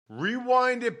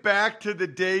Rewind it back to the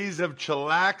days of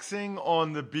chillaxing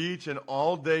on the beach and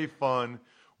all-day fun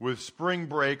with spring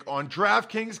break on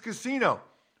DraftKings Casino.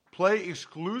 Play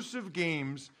exclusive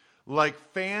games like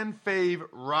Fan Fave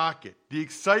Rocket. The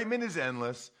excitement is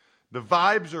endless, the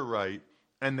vibes are right,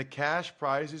 and the cash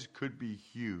prizes could be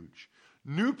huge.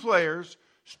 New players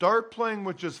start playing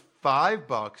with just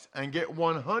 $5 and get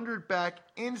 $100 back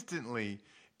instantly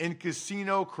in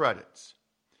casino credits.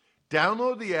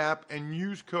 Download the app and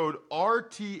use code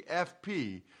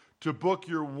RTFP to book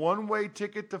your one-way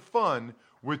ticket to fun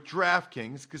with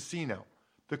DraftKings Casino.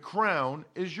 The crown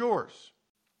is yours.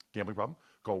 Gambling problem?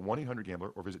 Call 1-800-GAMBLER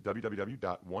or visit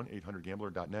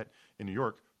www.1800gambler.net. In New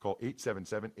York, call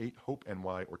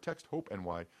 877-8-HOPE-NY or text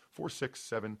HOPE-NY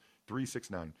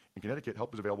 467-369. In Connecticut,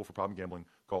 help is available for problem gambling.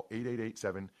 Call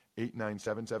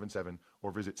 888-7-897-7777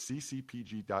 or visit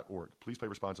ccpg.org. Please play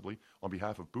responsibly. On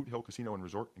behalf of Boot Hill Casino and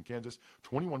Resort in Kansas,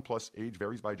 21 plus, age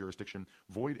varies by jurisdiction,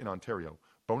 void in Ontario.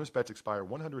 Bonus bets expire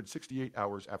 168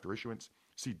 hours after issuance.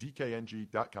 See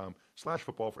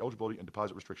dkng.com/football for eligibility and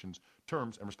deposit restrictions,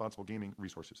 terms, and responsible gaming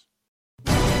resources.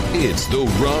 It's the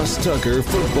Ross Tucker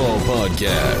Football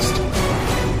Podcast.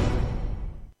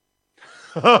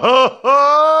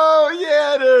 Oh,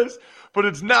 yeah, it is. But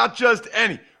it's not just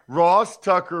any Ross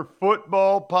Tucker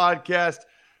Football Podcast.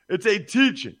 It's a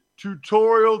teaching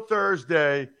tutorial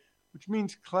Thursday, which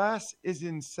means class is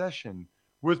in session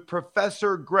with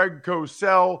Professor Greg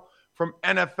Cosell from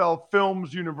NFL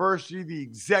Films University, the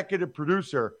executive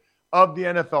producer of the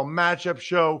NFL Matchup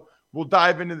Show. We'll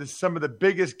dive into some of the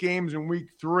biggest games in Week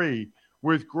 3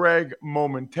 with Greg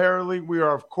momentarily. We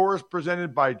are, of course,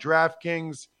 presented by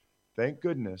DraftKings. Thank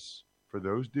goodness for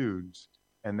those dudes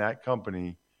and that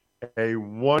company, a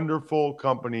wonderful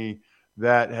company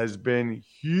that has been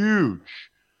huge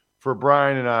for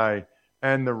Brian and I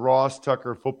and the Ross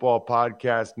Tucker Football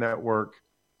Podcast Network.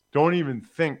 Don't even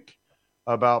think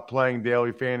about playing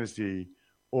daily fantasy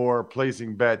or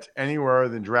placing bets anywhere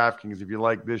other than DraftKings if you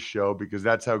like this show, because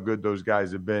that's how good those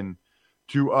guys have been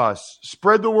to us.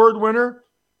 Spread the word, winner,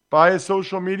 via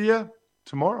social media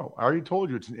tomorrow. I already told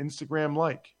you it's an Instagram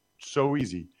like. So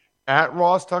easy. At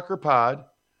Ross Tucker Pod,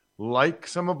 like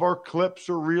some of our clips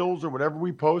or reels or whatever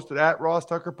we post at Ross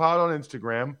Tucker Pod on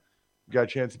Instagram. You got a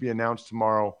chance to be announced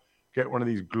tomorrow. Get one of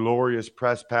these glorious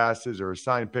press passes or a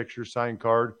signed picture, signed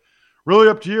card. Really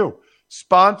up to you.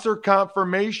 Sponsor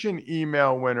confirmation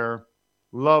email winner.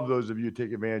 Love those of you who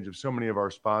take advantage of so many of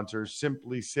our sponsors.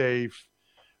 Simply Safe.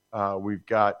 We've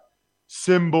got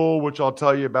Symbol, which I'll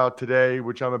tell you about today,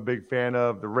 which I'm a big fan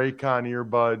of. The Raycon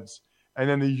earbuds. And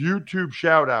then the YouTube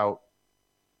shout out.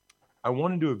 I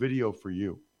want to do a video for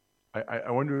you.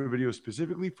 I want to do a video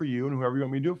specifically for you and whoever you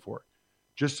want me to do it for.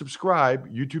 Just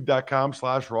subscribe,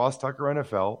 youtube.com/Ross Tucker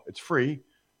NFL. It's free.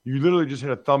 You literally just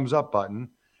hit a thumbs up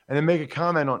button and then make a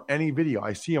comment on any video.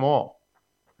 I see them all.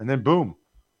 And then boom,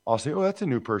 I'll say, oh, that's a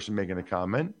new person making a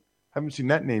comment. Haven't seen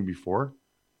that name before.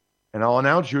 And I'll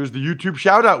announce you as the YouTube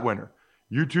shout out winner.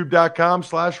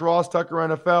 youtube.com/Ross Tucker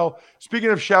NFL. Speaking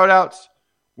of shout outs,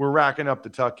 we're racking up the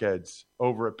Tuckheads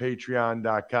over at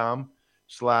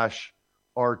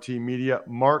patreon.com/RT Media.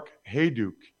 Mark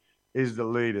Hayduke is the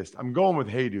latest. I'm going with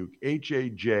Hayduke,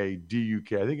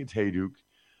 H-A-J-D-U-K. I think it's Hayduke.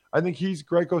 I think he's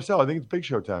Greg Cosell. I think it's Big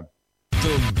Show time.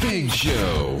 The Big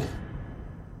Show.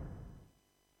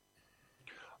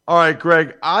 All right,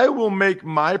 Greg, I will make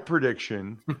my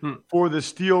prediction for the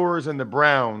Steelers and the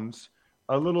Browns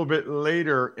a little bit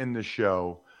later in the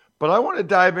show. But I want to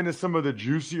dive into some of the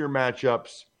juicier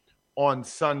matchups on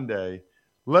Sunday.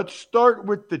 Let's start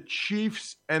with the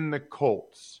Chiefs and the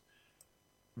Colts.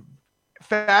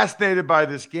 Fascinated by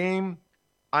this game.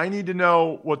 I need to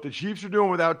know what the Chiefs are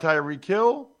doing without Tyreek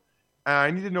Hill. And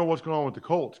I need to know what's going on with the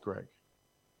Colts, Greg.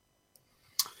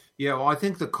 Yeah, well, I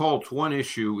think the Colts, one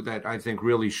issue that I think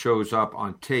really shows up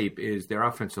on tape is their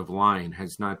offensive line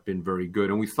has not been very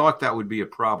good. And we thought that would be a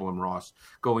problem, Ross,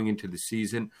 going into the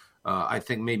season. I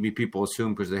think maybe people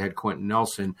assume because they had Quentin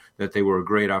Nelson that they were a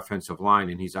great offensive line,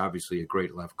 and he's obviously a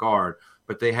great left guard.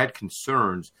 But they had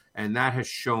concerns, and that has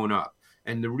shown up.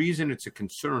 And the reason it's a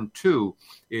concern, too,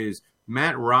 is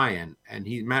Matt Ryan, and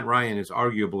Matt Ryan is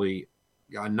arguably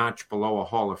a notch below a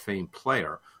Hall of Fame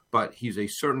player, but he's a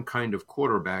certain kind of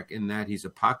quarterback in that he's a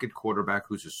pocket quarterback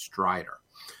who's a strider.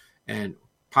 And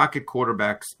pocket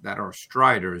quarterbacks that are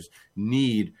striders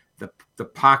need the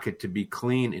pocket to be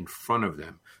clean in front of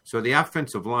them. So the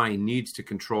offensive line needs to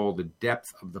control the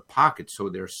depth of the pocket so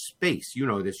there's space. You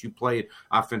know this. You play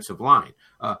offensive line.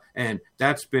 And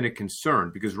that's been a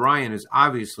concern because Ryan is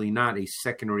obviously not a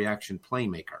second reaction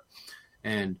playmaker.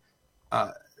 And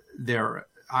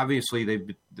obviously,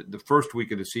 the first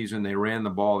week of the season, they ran the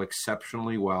ball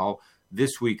exceptionally well.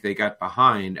 This week, they got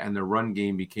behind, and the run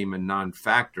game became a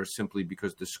non-factor simply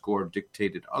because the score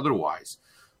dictated otherwise.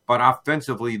 But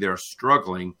offensively, they're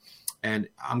struggling. And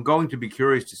I'm going to be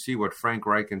curious to see what Frank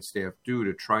Reich and staff do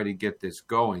to try to get this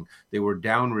going. They were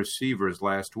down receivers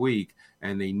last week,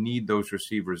 and they need those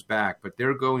receivers back. But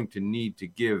they're going to need to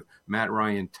give Matt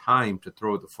Ryan time to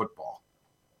throw the football.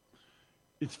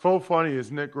 It's so funny,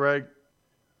 isn't it, Greg?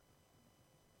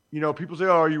 You know, people say,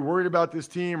 oh, are you worried about this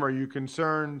team? Are you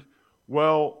concerned?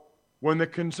 Well, when the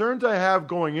concerns I have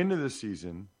going into the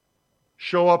season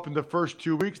show up in the first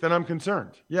 2 weeks, then I'm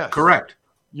concerned. Yes. Correct.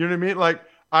 You know what I mean? Like,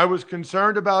 I was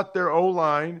concerned about their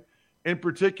O-line, in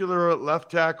particular at left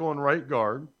tackle and right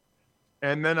guard.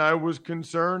 And then I was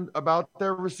concerned about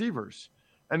their receivers.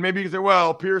 And maybe you say,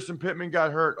 well, Pierce and Pittman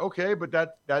got hurt. Okay, but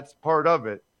that's part of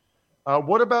it.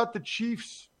 What about the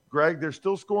Chiefs, Greg? They're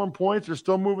still scoring points. They're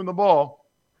still moving the ball.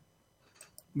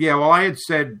 Yeah, well, I had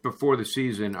said before the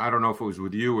season, I don't know if it was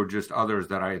with you or just others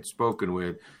that I had spoken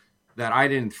with, that I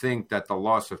didn't think that the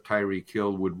loss of Tyreek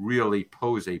Hill would really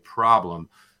pose a problem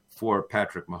for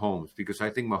Patrick Mahomes, because I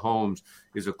think Mahomes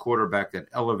is a quarterback that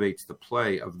elevates the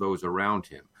play of those around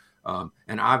him.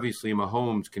 And obviously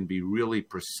Mahomes can be really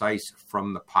precise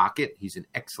from the pocket. He's an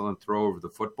excellent thrower of the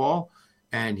football,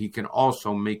 and he can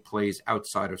also make plays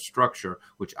outside of structure,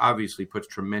 which obviously puts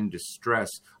tremendous stress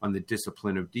on the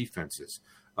discipline of defenses.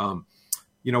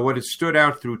 You know, what has stood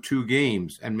out through 2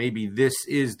 games, and maybe this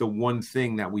is the one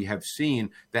thing that we have seen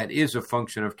that is a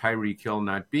function of Tyreek Hill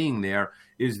not being there,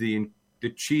 is the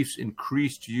Chiefs'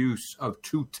 increased use of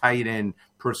 2 tight end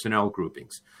personnel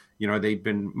groupings. You know, they've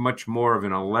been much more of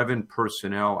an 11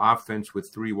 personnel offense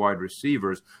with 3 wide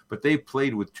receivers, but they've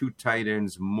played with 2 tight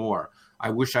ends more. I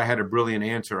wish I had a brilliant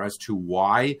answer as to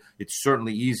why. It's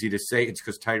certainly easy to say it's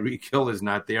because Tyreek Hill is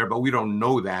not there, but we don't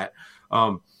know that.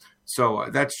 So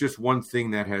that's just one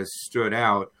thing that has stood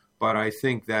out. But I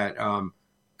think that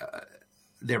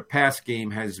their pass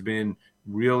game has been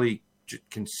really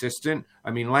consistent.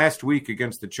 I mean, last week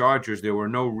against the Chargers, there were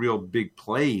no real big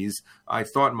plays. I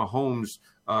thought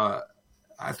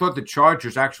the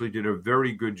Chargers actually did a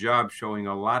very good job showing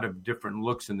a lot of different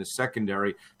looks in the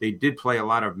secondary. They did play a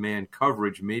lot of man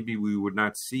coverage. Maybe we would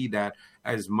not see that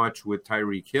as much with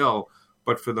Tyreek Hill.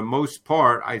 But for the most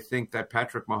part, I think that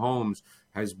Patrick Mahomes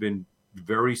has been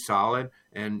very solid,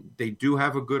 and they do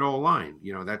have a good O-line.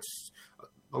 You know, that's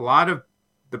a lot of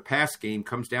the pass game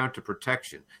comes down to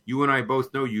protection. You and I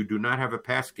both know you do not have a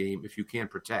pass game if you can't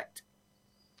protect.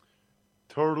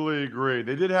 Totally agree.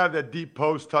 They did have that deep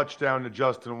post touchdown to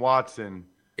Justin Watson.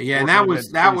 Yeah, and that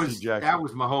was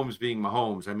Mahomes being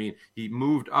Mahomes. I mean, he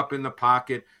moved up in the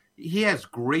pocket. He has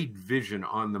great vision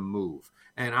on the move,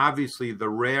 and obviously the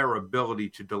rare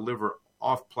ability to deliver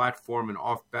off-platform and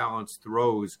off-balance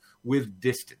throws with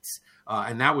distance.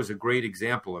 And that was a great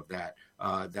example of that.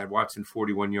 That Watson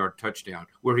 41-yard touchdown,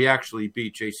 where he actually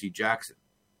beat J.C. Jackson.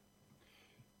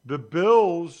 The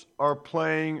Bills are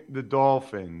playing the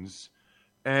Dolphins,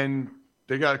 and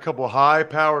they got a couple of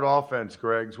high-powered offense,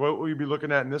 Greg. What will you be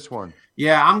looking at in this one?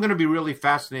 Yeah, I'm going to be really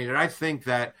fascinated. I think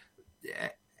that,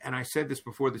 and I said this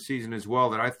before the season as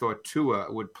well, that I thought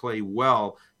Tua would play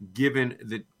well given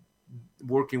the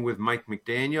working with Mike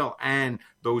McDaniel and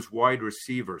those wide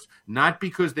receivers, not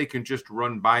because they can just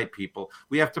run by people.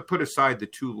 We have to put aside the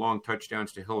 2 long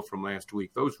touchdowns to Hill from last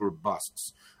week. Those were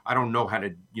busts. I don't know how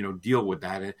to, deal with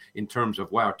that in terms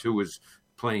of, wow, Tua is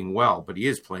playing well, but he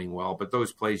is playing well. But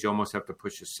those plays you almost have to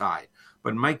push aside.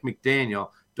 But Mike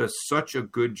McDaniel does such a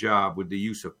good job with the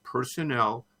use of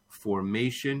personnel,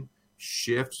 formation,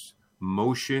 shifts,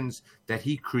 motions, that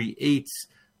he creates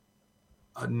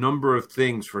a number of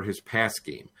things for his pass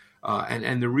game.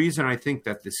 And the reason I think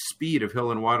that the speed of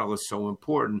Hill and Waddle is so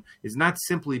important is not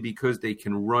simply because they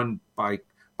can run by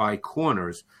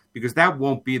corners, because that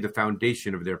won't be the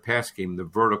foundation of their pass game, the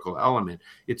vertical element.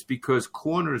 It's because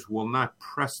corners will not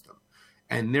press them,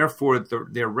 and therefore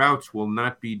their routes will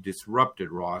not be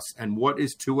disrupted, Ross. And what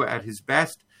is Tua at his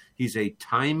best? He's a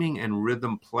timing and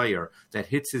rhythm player that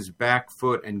hits his back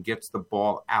foot and gets the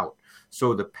ball out.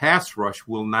 So the pass rush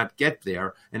will not get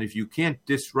there. And if you can't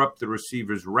disrupt the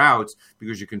receiver's routes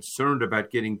because you're concerned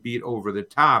about getting beat over the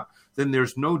top, then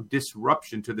there's no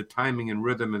disruption to the timing and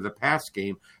rhythm of the pass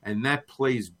game. And that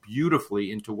plays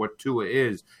beautifully into what Tua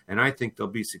is. And I think they'll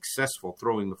be successful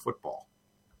throwing the football.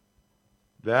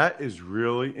 That is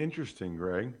really interesting,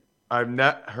 Greg. I've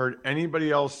not heard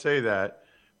anybody else say that,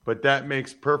 but that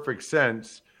makes perfect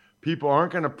sense. People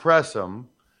aren't going to press them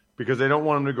because they don't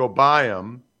want them to go by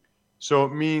them. So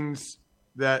it means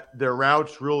that their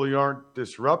routes really aren't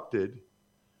disrupted.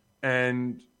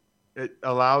 And it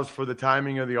allows for the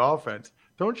timing of the offense.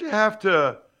 Don't you have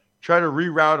to try to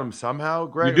reroute them somehow,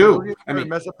 Greg? You do. Don't you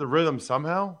mess up the rhythm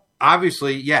somehow?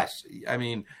 Obviously, yes. I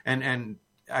mean,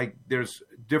 there's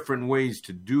different ways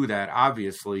to do that,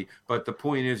 obviously. But the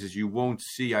point is you won't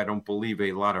see, I don't believe,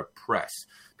 a lot of press.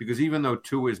 Because even though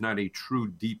Tua is not a true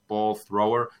deep ball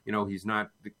thrower, he's not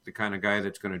the kind of guy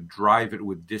that's going to drive it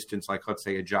with distance like, let's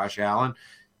say, a Josh Allen.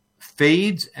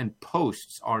 Fades and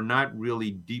posts are not really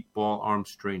deep ball arm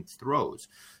strength throws.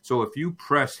 So if you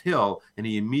press Hill and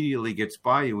he immediately gets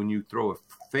by you and you throw a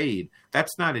fade,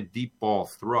 that's not a deep ball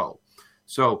throw.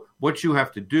 So what you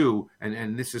have to do,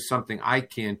 and this is something I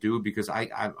can't do because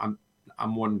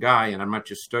I'm one guy and I'm not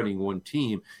just studying one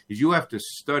team, is you have to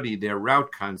study their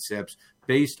route concepts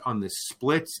based on the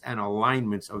splits and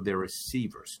alignments of their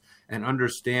receivers and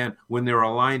understand when they're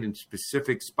aligned in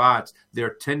specific spots,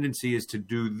 their tendency is to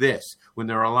do this. When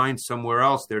they're aligned somewhere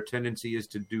else, their tendency is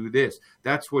to do this.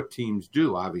 That's what teams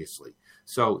do, obviously.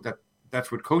 So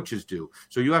that's what coaches do.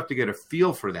 So you have to get a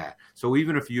feel for that. So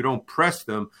even if you don't press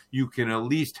them, you can at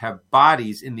least have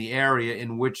bodies in the area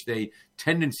in which they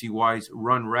tendency-wise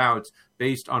run routes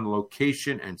based on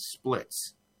location and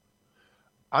splits.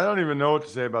 I don't even know what to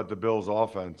say about the Bills'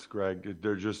 offense, Greg.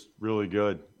 They're just really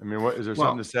good. I mean, what is there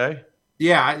something to say?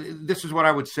 Yeah, this is what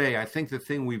I would say. I think the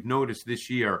thing we've noticed this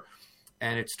year,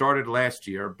 and it started last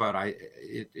year, but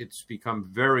it's become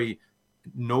very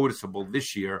noticeable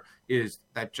this year, is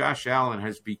that Josh Allen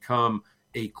has become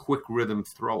a quick rhythm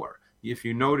thrower. If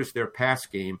you notice their pass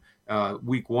game,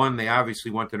 week one, they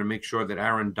obviously wanted to make sure that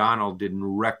Aaron Donald didn't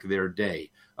wreck their day.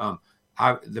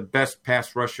 The best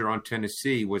pass rusher on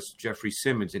Tennessee was Jeffrey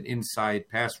Simmons, an inside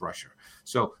pass rusher.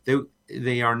 So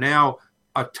they are now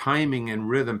a timing and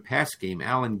rhythm pass game.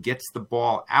 Allen gets the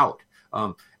ball out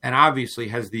and obviously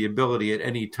has the ability at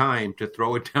any time to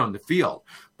throw it down the field.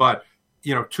 But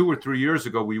 2 or 3 years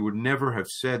ago, we would never have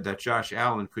said that Josh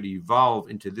Allen could evolve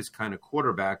into this kind of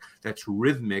quarterback that's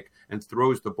rhythmic and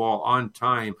throws the ball on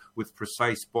time with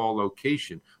precise ball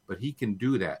location. But he can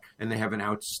do that. And they have an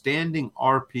outstanding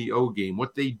RPO game.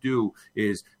 What they do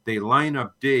is they line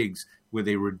up Diggs with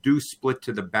a reduced split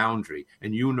to the boundary.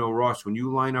 And Ross, when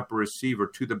you line up a receiver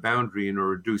to the boundary in a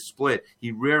reduced split,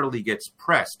 he rarely gets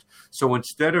pressed. So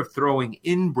instead of throwing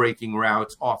in-breaking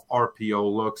routes off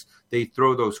RPO looks, they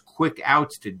throw those quick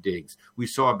outs to Diggs. We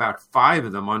saw about 5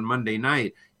 of them on Monday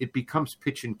night. It becomes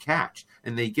pitch and catch,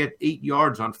 and they get 8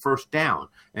 yards on first down.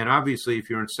 And obviously, if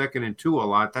you're in 2nd and 2 a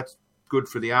lot, that's good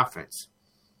for the offense.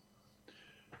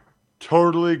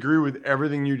 Totally agree with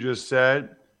everything you just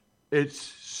said. It's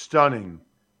stunning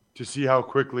to see how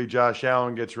quickly Josh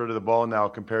Allen gets rid of the ball now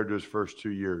compared to his first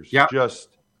 2 years. Yep.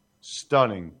 Just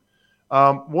stunning.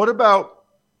 What about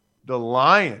the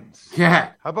Lions?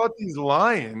 Yeah. How about these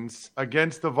Lions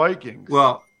against the Vikings?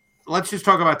 Well, let's just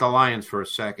talk about the Lions for a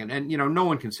second. And, no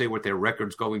one can say what their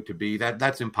record's going to be.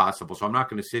 That's impossible. So I'm not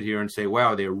going to sit here and say,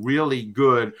 wow, they're really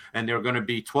good and they're going to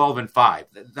be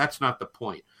 12-5. That's not the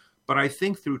point. But I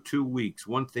think through 2 weeks,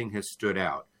 one thing has stood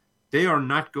out. They are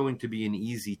not going to be an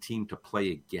easy team to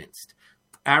play against.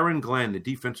 Aaron Glenn, the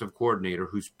defensive coordinator,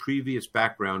 whose previous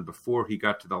background before he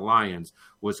got to the Lions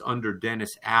was under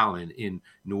Dennis Allen in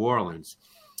New Orleans.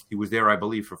 He was there, I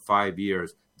believe, for 5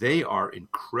 years. They are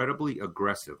incredibly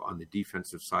aggressive on the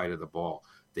defensive side of the ball.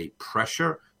 They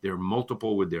pressure. They're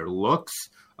multiple with their looks.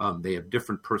 They have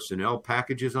different personnel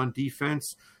packages on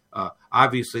defense.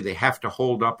 Obviously, they have to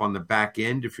hold up on the back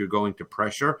end if you're going to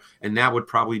pressure, and that would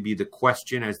probably be the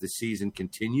question as the season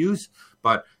continues.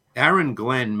 But Aaron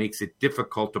Glenn makes it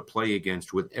difficult to play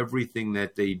against with everything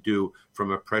that they do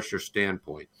from a pressure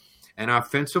standpoint. And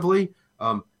offensively,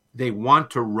 they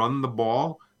want to run the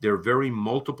ball. They're very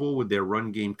multiple with their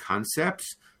run game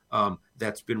concepts.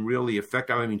 That's been really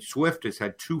effective. I mean, Swift has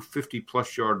had 2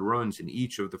 50-plus yard runs in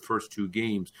each of the first 2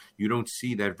 games. You don't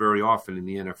see that very often in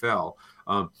the NFL.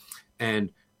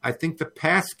 And I think the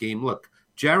pass game, look,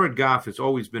 Jared Goff has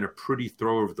always been a pretty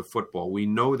thrower of the football. We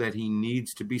know that he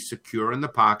needs to be secure in the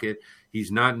pocket.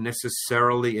 He's not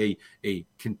necessarily a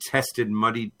contested,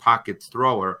 muddied pocket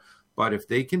thrower. But if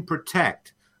they can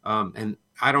protect, and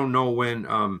I don't know when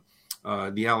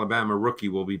the Alabama rookie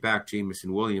will be back,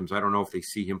 Jamison Williams. I don't know if they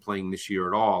see him playing this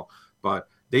year at all, but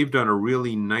they've done a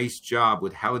really nice job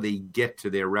with how they get to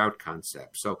their route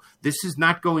concept. So this is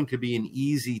not going to be an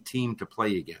easy team to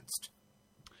play against.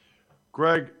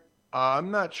 Greg,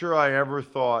 I'm not sure I ever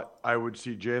thought I would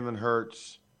see Jalen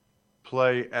Hurts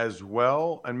play as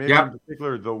well, and maybe in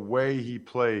particular the way he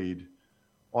played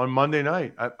on Monday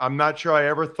night. I'm not sure I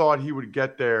ever thought he would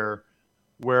get there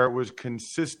where it was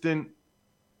consistent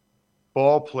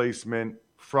ball placement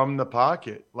from the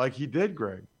pocket like he did,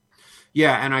 Greg.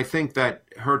 Yeah, and I think that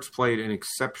Hurts played an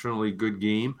exceptionally good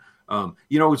game.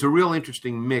 It was a real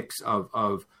interesting mix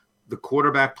of the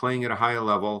quarterback playing at a high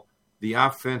level, the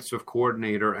offensive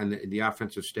coordinator and the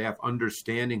offensive staff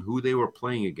understanding who they were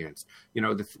playing against.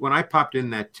 When I popped in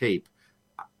that tape,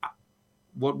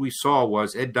 what we saw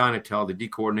was Ed Donatel, the D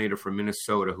coordinator from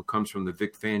Minnesota, who comes from the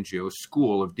Vic Fangio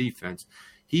School of Defense.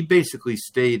 He basically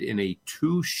stayed in a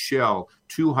two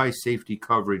high safety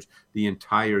coverage the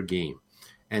entire game.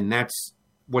 And that's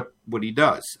what he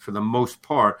does for the most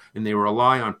part. And they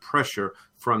rely on pressure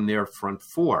from their front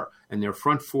four. And their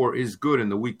front four is good. In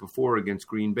the week before against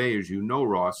Green Bay, as you know,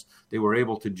 Ross, they were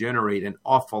able to generate an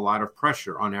awful lot of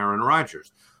pressure on Aaron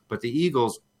Rodgers. But the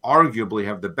Eagles arguably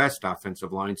have the best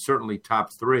offensive line, certainly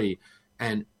top three,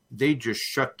 and they just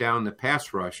shut down the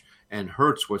pass rush, and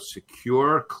Hurts was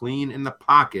secure, clean in the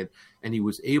pocket, and he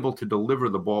was able to deliver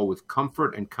the ball with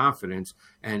comfort and confidence,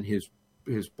 and his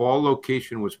ball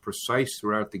location was precise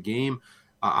throughout the game.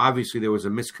 Obviously, there was a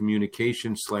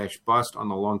miscommunication / bust on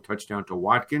the long touchdown to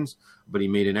Watkins, but he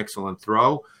made an excellent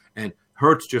throw, and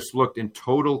Hurts just looked in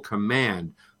total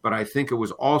command. But I think it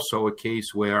was also a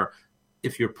case where,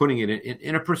 if you're putting it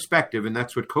in a perspective, and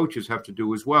that's what coaches have to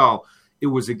do as well, it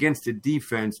was against a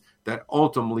defense that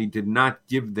ultimately did not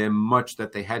give them much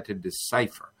that they had to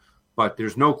decipher. But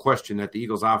there's no question that the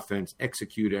Eagles offense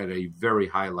executed at a very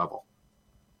high level.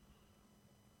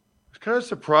 I was kind of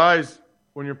surprised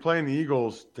when you're playing the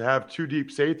Eagles to have two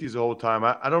deep safeties the whole time.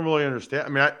 I don't really understand. I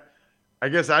mean, I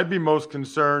guess I'd be most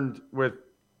concerned with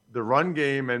the run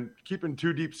game and keeping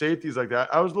two deep safeties like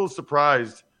that. I was a little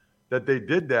surprised that they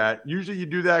did that. Usually you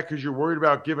do that because you're worried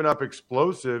about giving up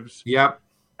explosives. Yep.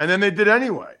 And then they did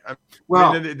anyway.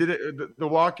 They did it, the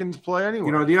Watkins play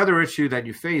anyway. The other issue that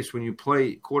you face when you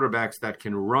play quarterbacks that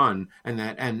can run,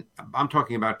 and I'm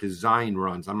talking about design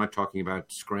runs, I'm not talking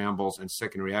about scrambles and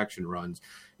second reaction runs,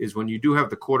 is when you do have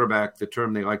the quarterback, the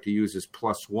term they like to use is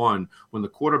 +1. When the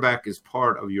quarterback is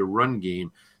part of your run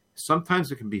game,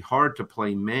 sometimes it can be hard to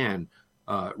play man,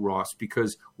 Ross,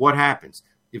 because what happens?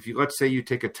 If let's say you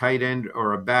take a tight end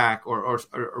or a back or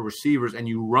receivers and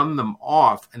you run them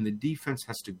off, and the defense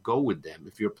has to go with them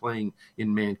if you're playing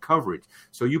in man coverage.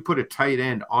 So you put a tight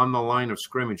end on the line of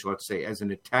scrimmage, let's say, as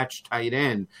an attached tight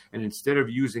end, and instead of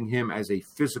using him as a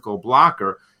physical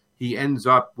blocker, he ends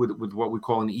up with what we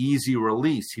call an easy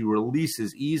release. He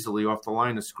releases easily off the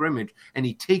line of scrimmage, and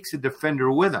he takes a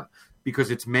defender with him,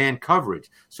 because it's man coverage.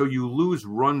 So you lose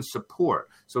run support.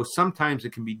 So sometimes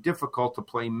it can be difficult to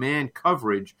play man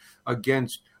coverage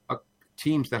against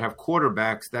teams that have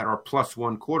quarterbacks that are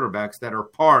 +1 quarterbacks that are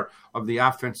part of the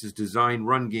offense's design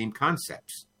run game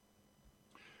concepts.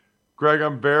 Greg,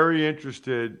 I'm very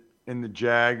interested in the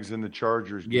Jags and the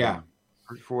Chargers game. Yeah.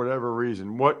 For whatever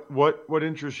reason. What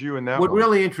interests you in that What one?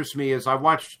 really interests me is I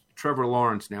watched Trevor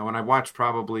Lawrence now, and I watched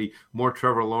probably more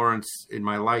Trevor Lawrence in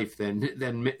my life than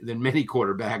many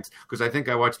quarterbacks, because I think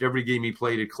I watched every game he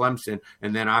played at Clemson,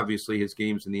 and then obviously his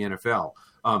games in the NFL.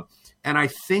 And I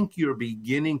think you're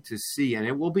beginning to see, and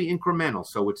it will be incremental,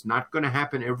 so it's not going to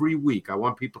happen every week. I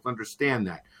want people to understand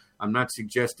that. I'm not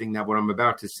suggesting that what I'm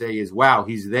about to say is, wow,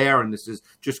 he's there and this is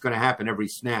just going to happen every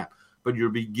snap. But you're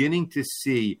beginning to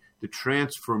see the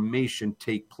transformation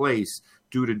take place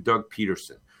due to Doug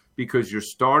Peterson, because you're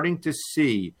starting to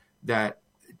see that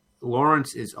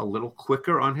Lawrence is a little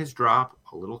quicker on his drop,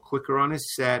 a little quicker on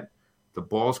his set. The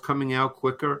ball's coming out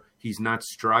quicker. He's not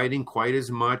striding quite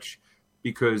as much,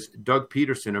 because Doug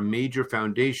Peterson, a major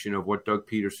foundation of what Doug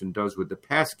Peterson does with the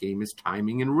pass game is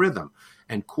timing and rhythm.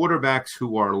 And quarterbacks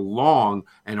who are long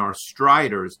and are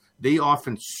striders, they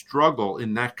often struggle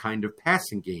in that kind of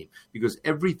passing game because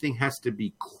everything has to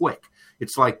be quick.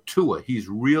 It's like Tua. He's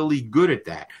really good at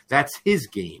that. That's his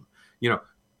game.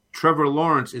 Trevor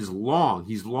Lawrence is long.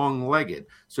 He's long-legged.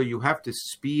 So you have to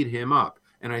speed him up.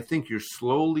 And I think you're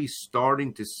slowly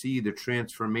starting to see the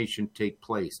transformation take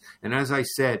place. And as I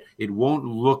said, it won't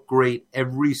look great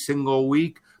every single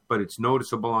week, but it's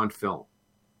noticeable on film.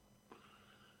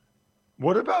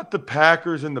 What about the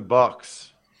Packers and the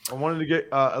Bucks? I wanted to get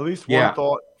at least one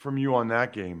thought from you on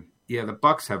that game. Yeah, the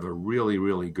Bucks have a really,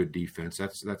 really good defense.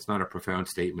 That's not a profound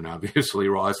statement, obviously,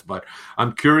 Ross, but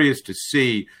I'm curious to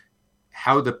see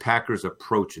how the Packers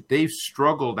approach it. They've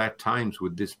struggled at times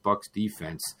with this Bucks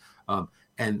defense.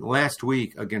 And last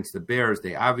week against the Bears,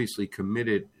 they obviously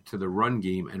committed to the run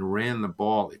game and ran the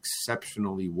ball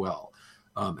exceptionally well.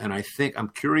 And I think I'm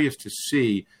curious to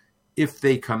see if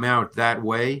they come out that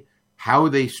way, how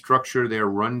they structure their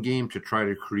run game to try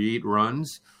to create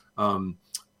runs.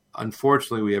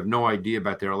 Unfortunately, we have no idea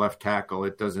about their left tackle.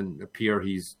 It doesn't appear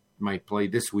he's might play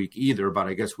this week either, but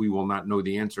I guess we will not know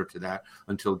the answer to that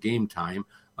until game time.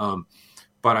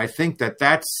 But I think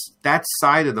that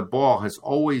side of the ball has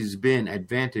always been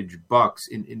advantage Bucks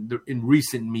in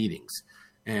recent meetings.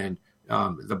 And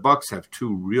the Bucks have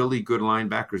two really good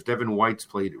linebackers. Devin White's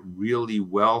played really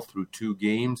well through 2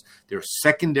 games. Their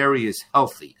secondary is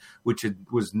healthy, which it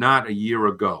was not a year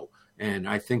ago. And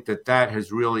I think that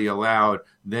has really allowed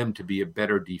them to be a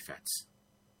better defense.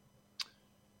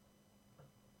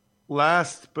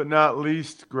 Last but not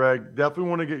least, Greg, definitely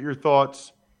want to get your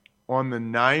thoughts on the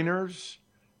Niners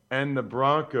and the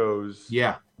Broncos.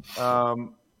 Yeah.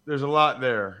 There's a lot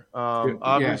there.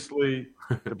 Obviously,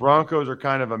 the Broncos are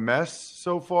kind of a mess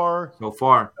so far.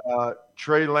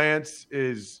 Trey Lance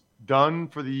is done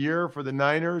for the year for the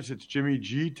Niners. It's Jimmy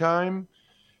G time.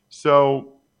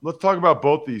 So let's talk about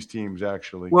both these teams,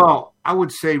 actually. Well, I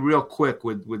would say real quick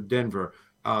with Denver,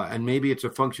 and maybe it's a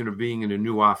function of being in a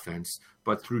new offense,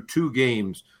 but through 2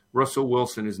 games, Russell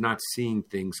Wilson is not seeing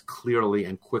things clearly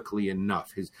and quickly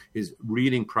enough. His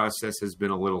reading process has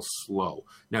been a little slow.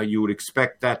 Now, you would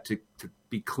expect that to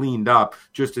be cleaned up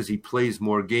just as he plays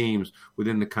more games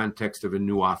within the context of a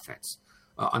new offense.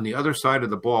 On the other side of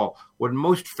the ball, what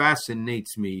most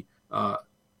fascinates me,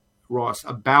 Ross,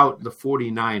 about the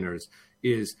 49ers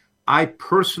is I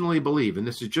personally believe, and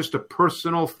this is just a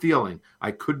personal feeling,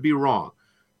 I could be wrong.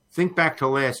 Think back to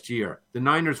last year. The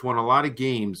Niners won a lot of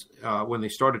games when they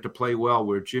started to play well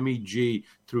where Jimmy G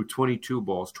threw 22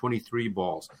 balls, 23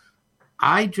 balls.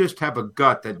 I just have a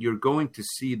gut that you're going to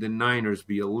see the Niners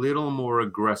be a little more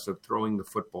aggressive throwing the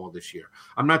football this year.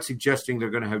 I'm not suggesting they're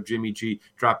going to have Jimmy G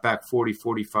drop back 40,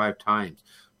 45 times.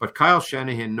 But Kyle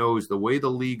Shanahan knows the way the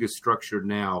league is structured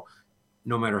now,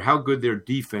 no matter how good their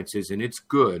defense is, and it's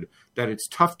good, that it's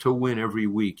tough to win every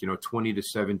week,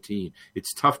 20-17.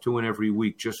 It's tough to win every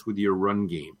week just with your run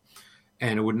game.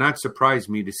 And it would not surprise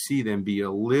me to see them be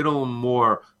a little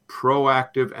more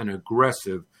proactive and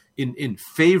aggressive in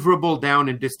favorable down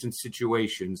and distance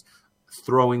situations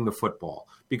throwing the football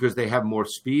because they have more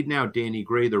speed now. Danny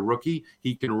Gray, the rookie,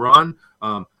 he can run.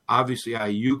 Obviously,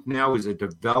 Ayuk now is a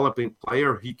developing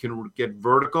player. He can get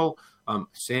vertical.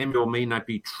 Samuel may not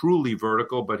be truly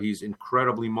vertical, but he's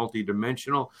incredibly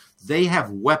multidimensional. They have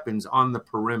weapons on the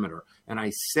perimeter. And I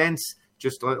sense,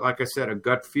 just like I said, a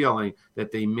gut feeling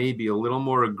that they may be a little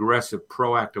more aggressive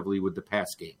proactively with the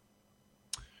pass game.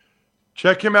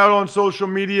 Check him out on social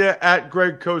media at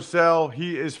Greg Cosell.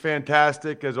 He is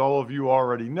fantastic, as all of you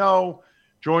already know.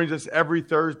 Joins us every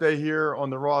Thursday here on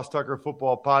the Ross Tucker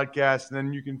Football Podcast. And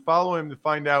then you can follow him to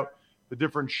find out the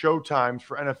different show times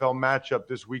for NFL matchup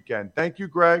this weekend. Thank you,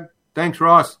 Greg. Thanks,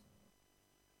 Ross.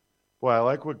 Boy, I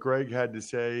like what Greg had to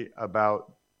say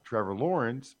about Trevor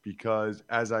Lawrence because,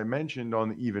 as I mentioned on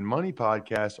the Even Money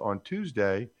podcast on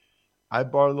Tuesday, I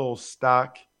bought a little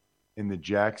stock in the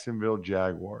Jacksonville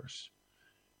Jaguars.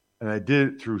 And I did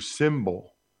it through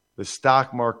Symbol, the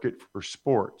stock market for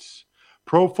sports.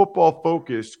 Pro Football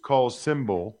Focus calls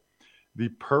Symbol the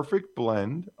perfect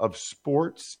blend of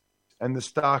sports and the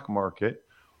stock market,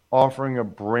 offering a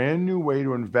brand new way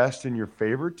to invest in your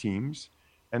favorite teams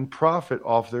and profit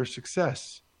off their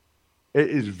success. It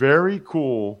is very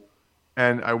cool,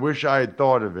 and I wish I had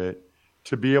thought of it,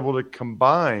 to be able to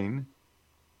combine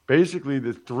basically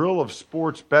the thrill of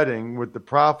sports betting with the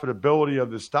profitability of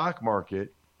the stock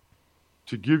market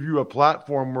to give you a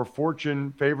platform where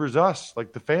fortune favors us,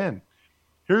 like the fan.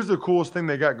 Here's the coolest thing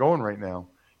they got going right now.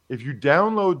 If you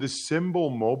download the Symbol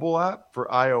mobile app for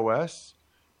iOS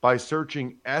by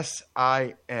searching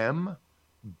SIMBULL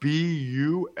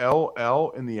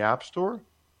in the App Store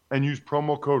and use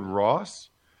promo code Ross,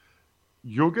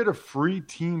 you'll get a free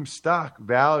team stock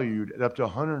valued at up to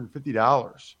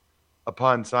 $150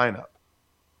 upon sign up.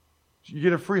 You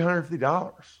get a free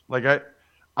 $150. Like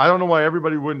I don't know why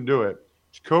everybody wouldn't do it.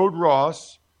 It's code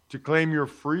Ross to claim your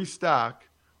free stock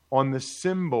on the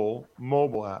Symbol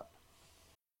mobile app.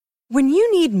 When you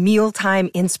need mealtime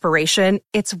inspiration,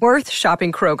 it's worth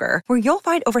shopping Kroger, where you'll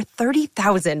find over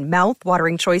 30,000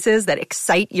 mouth-watering choices that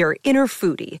excite your inner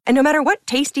foodie. And no matter what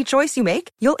tasty choice you make,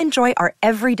 you'll enjoy our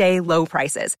everyday low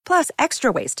prices, plus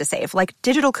extra ways to save, like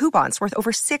digital coupons worth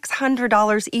over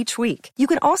 $600 each week. You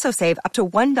can also save up to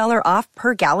 $1 off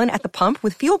per gallon at the pump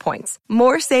with fuel points.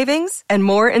 More savings and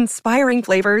more inspiring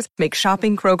flavors make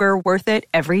shopping Kroger worth it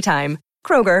every time.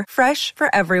 Kroger, fresh for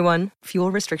everyone.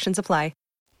 Fuel restrictions apply.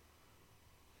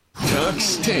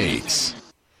 Ducks takes.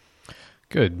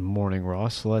 Good morning,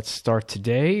 Ross. Let's start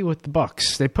today with the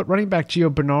Bucks. They put running back Gio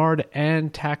Bernard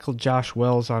and tackle Josh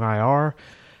Wells on IR.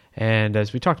 And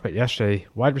as we talked about yesterday,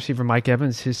 wide receiver Mike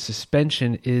Evans, his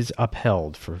suspension is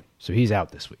upheld, so he's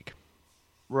out this week.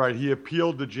 Right. He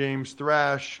appealed to James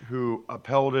Thrash, who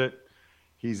upheld it.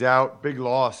 He's out. Big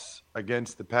loss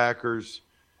against the Packers.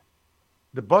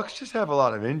 the Bucs just have a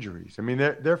lot of injuries. I mean,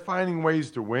 they're finding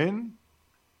ways to win,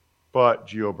 but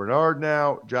Gio Bernard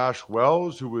now, Josh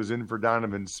Wells, who was in for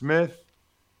Donovan Smith.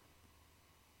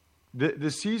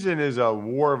 The season is a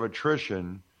war of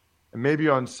attrition, and maybe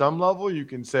on some level you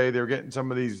can say they're getting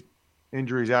some of these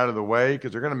injuries out of the way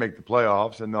because they're going to make the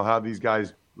playoffs, and they'll have these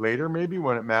guys later maybe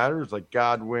when it matters, like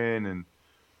Godwin and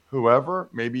whoever,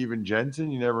 maybe even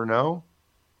Jensen, you never know.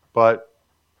 But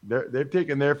they've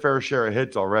taken their fair share of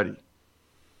hits already.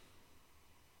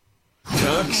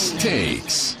 Ducks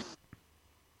takes.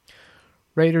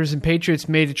 Raiders and Patriots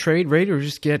made a trade.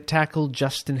 Raiders get tackle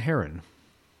Justin Herron.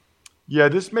 Yeah,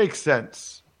 this makes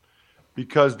sense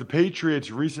because the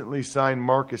Patriots recently signed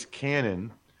Marcus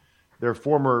Cannon, their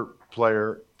former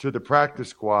player, to the practice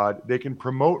squad. They can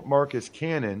promote Marcus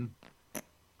Cannon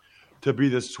to be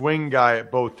the swing guy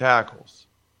at both tackles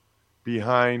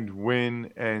behind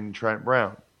Wynn and Trent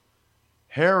Brown.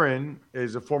 Herron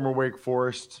is a former Wake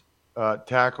Forest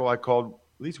tackle. I called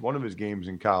at least one of his games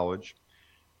in college.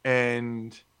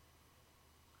 And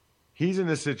he's in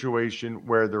a situation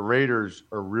where the Raiders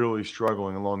are really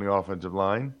struggling along the offensive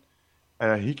line.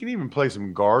 And he can even play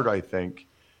some guard, I think.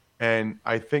 And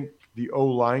I think the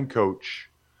O-line coach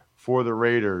for the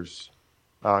Raiders,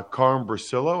 Carm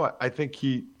Brasillo, I think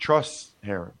he trusts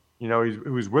Herron. You know, he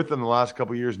was with them the last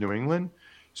couple of years in New England.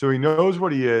 So he knows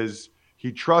what he is.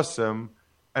 He trusts him.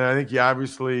 And I think he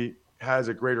obviously has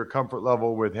a greater comfort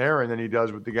level with Herron than he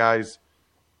does with the guys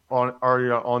already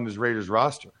on this Raiders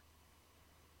roster.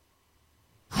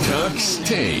 Ducks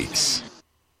takes.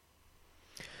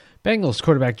 Bengals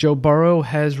quarterback Joe Burrow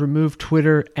has removed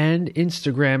Twitter and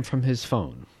Instagram from his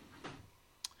phone.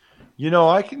 You know,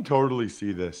 I can totally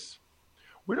see this.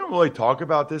 We don't really talk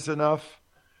about this enough,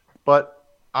 but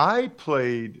I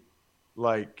played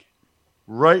like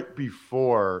right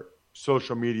before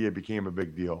social media became a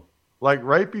big deal, like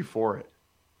right before it.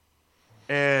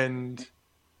 And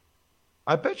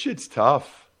I bet you it's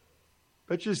tough.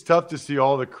 I bet you it's tough to see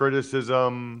all the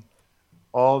criticism,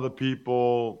 all the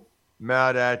people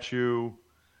mad at you.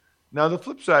 Now, the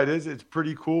flip side is it's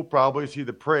pretty cool probably to see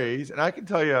the praise. And I can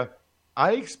tell you,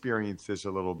 I experienced this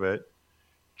a little bit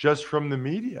just from the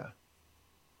media.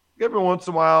 Every once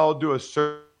in a while, I'll do a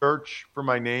search for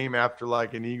my name after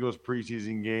like an Eagles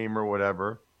preseason game or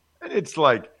whatever. And it's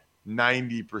like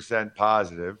 90%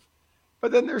 positive.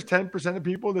 But then there's 10% of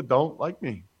people that don't like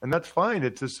me. And that's fine.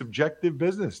 It's a subjective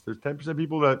business. There's 10% of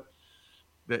people that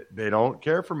they don't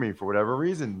care for me for whatever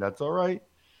reason. That's all right.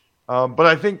 But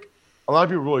I think a lot of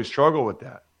people really struggle with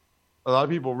that. A lot of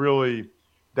people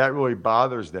that really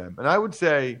bothers them. And I would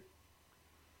say it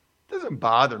doesn't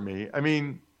bother me. I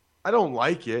mean, I don't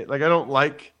like it. Like, I don't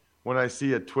like when I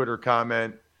see a Twitter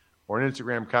comment or an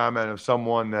Instagram comment of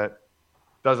someone that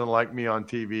doesn't like me on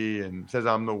TV and says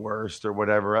I'm the worst or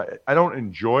whatever. I don't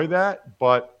enjoy that,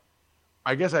 but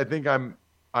I guess I think I'm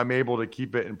able to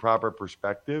keep it in proper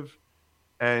perspective.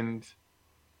 And,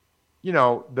 you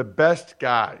know, the best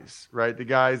guys, right, the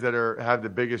guys that have the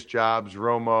biggest jobs,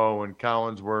 Romo and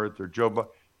Collinsworth or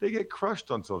Joe, they get crushed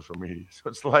on social media. So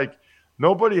it's like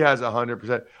nobody has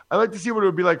 100%. I'd like to see what it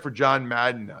would be like for John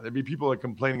Madden now. There'd be people like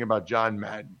complaining about John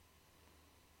Madden.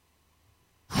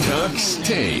 Ducks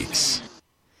takes.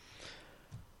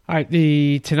 All right,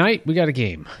 tonight we got a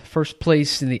game. First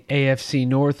place in the AFC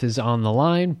North is on the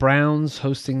line. Browns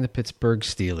hosting the Pittsburgh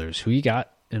Steelers. Who you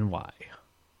got and why?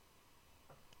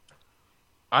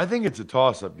 I think it's a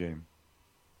toss-up game.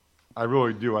 I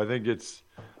really do. I think it's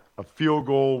a field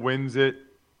goal wins it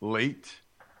late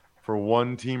for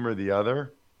one team or the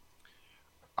other.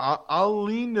 I'll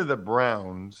lean to the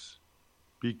Browns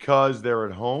because they're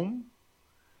at home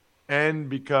and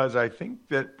because I think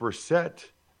that Brissett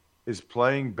is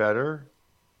playing better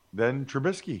than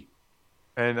Trubisky.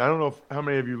 And I don't know how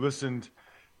many of you listened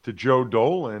to Joe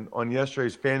Dolan on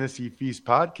yesterday's Fantasy Feast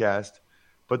podcast,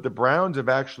 but the Browns have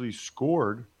actually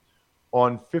scored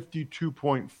on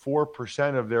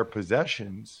 52.4% of their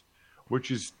possessions, which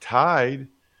is tied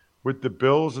with the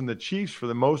Bills and the Chiefs for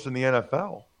the most in the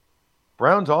NFL.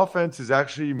 Browns offense has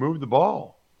actually moved the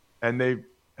ball, and they've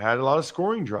had a lot of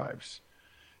scoring drives.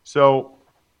 So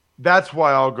that's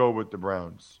why I'll go with the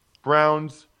Browns.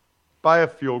 Browns by a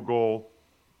field goal.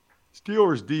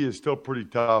 Steelers D is still pretty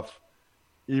tough,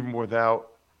 even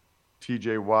without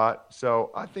TJ Watt. So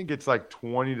I think it's like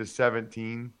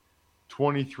 20-17,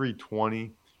 23-20,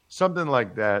 something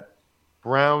like that.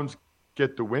 Browns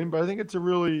get the win, but I think it's a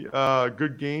really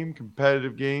good game,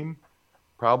 competitive game,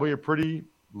 probably a pretty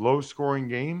low-scoring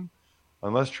game,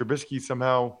 unless Trubisky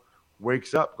somehow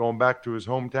wakes up going back to his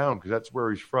hometown because that's where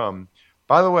he's from.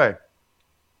 By the way,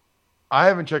 I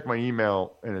haven't checked my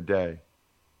email in a day,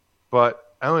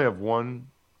 but I only have one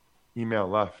email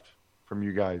left from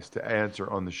you guys to answer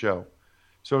on the show.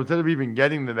 So instead of even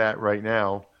getting to that right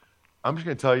now, I'm just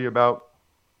going to tell you about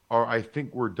our I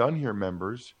Think We're Done Here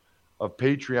members of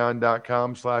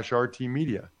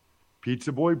patreon.com/RTmedia.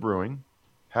 Pizza Boy Brewing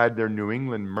had their New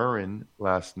England Murrin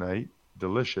last night.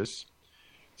 Delicious.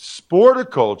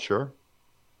 Sporticulture,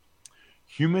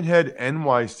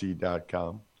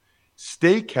 HumanHeadNYC.com,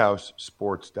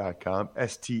 SteakhouseSports.com,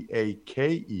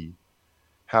 STAKE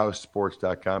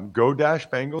housesports.com,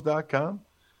 go-bengals.com.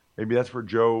 Maybe that's where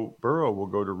Joe Burrow will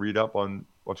go to read up on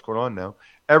what's going on now.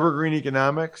 Evergreen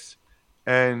Economics,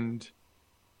 and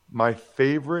my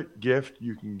favorite gift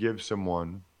you can give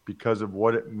someone because of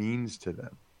what it means to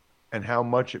them and how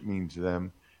much it means to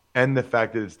them, and the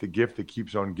fact that it's the gift that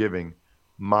keeps on giving,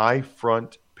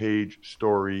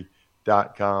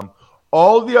 myfrontpagestory.com.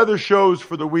 All the other shows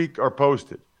for the week are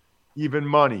posted. Even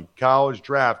Money, College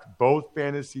Draft, both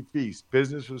Fantasy Feast,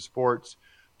 Business with Sports.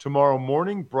 Tomorrow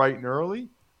morning, bright and early,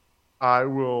 I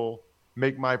will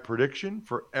make my prediction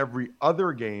for every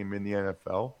other game in the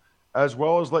NFL, as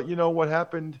well as let you know what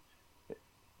happened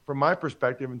from my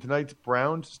perspective in tonight's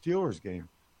Browns-Steelers game.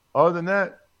 Other than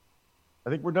that, I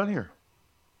think we're done here.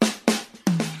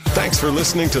 Thanks for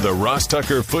listening to the Ross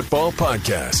Tucker Football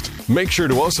Podcast. Make sure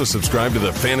to also subscribe to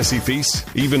the Fantasy Feast,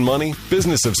 Even Money,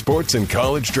 Business of Sports, and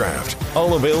College Draft.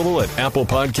 All available at Apple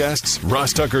Podcasts,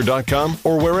 rosstucker.com,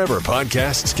 or wherever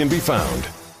podcasts can be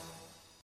found.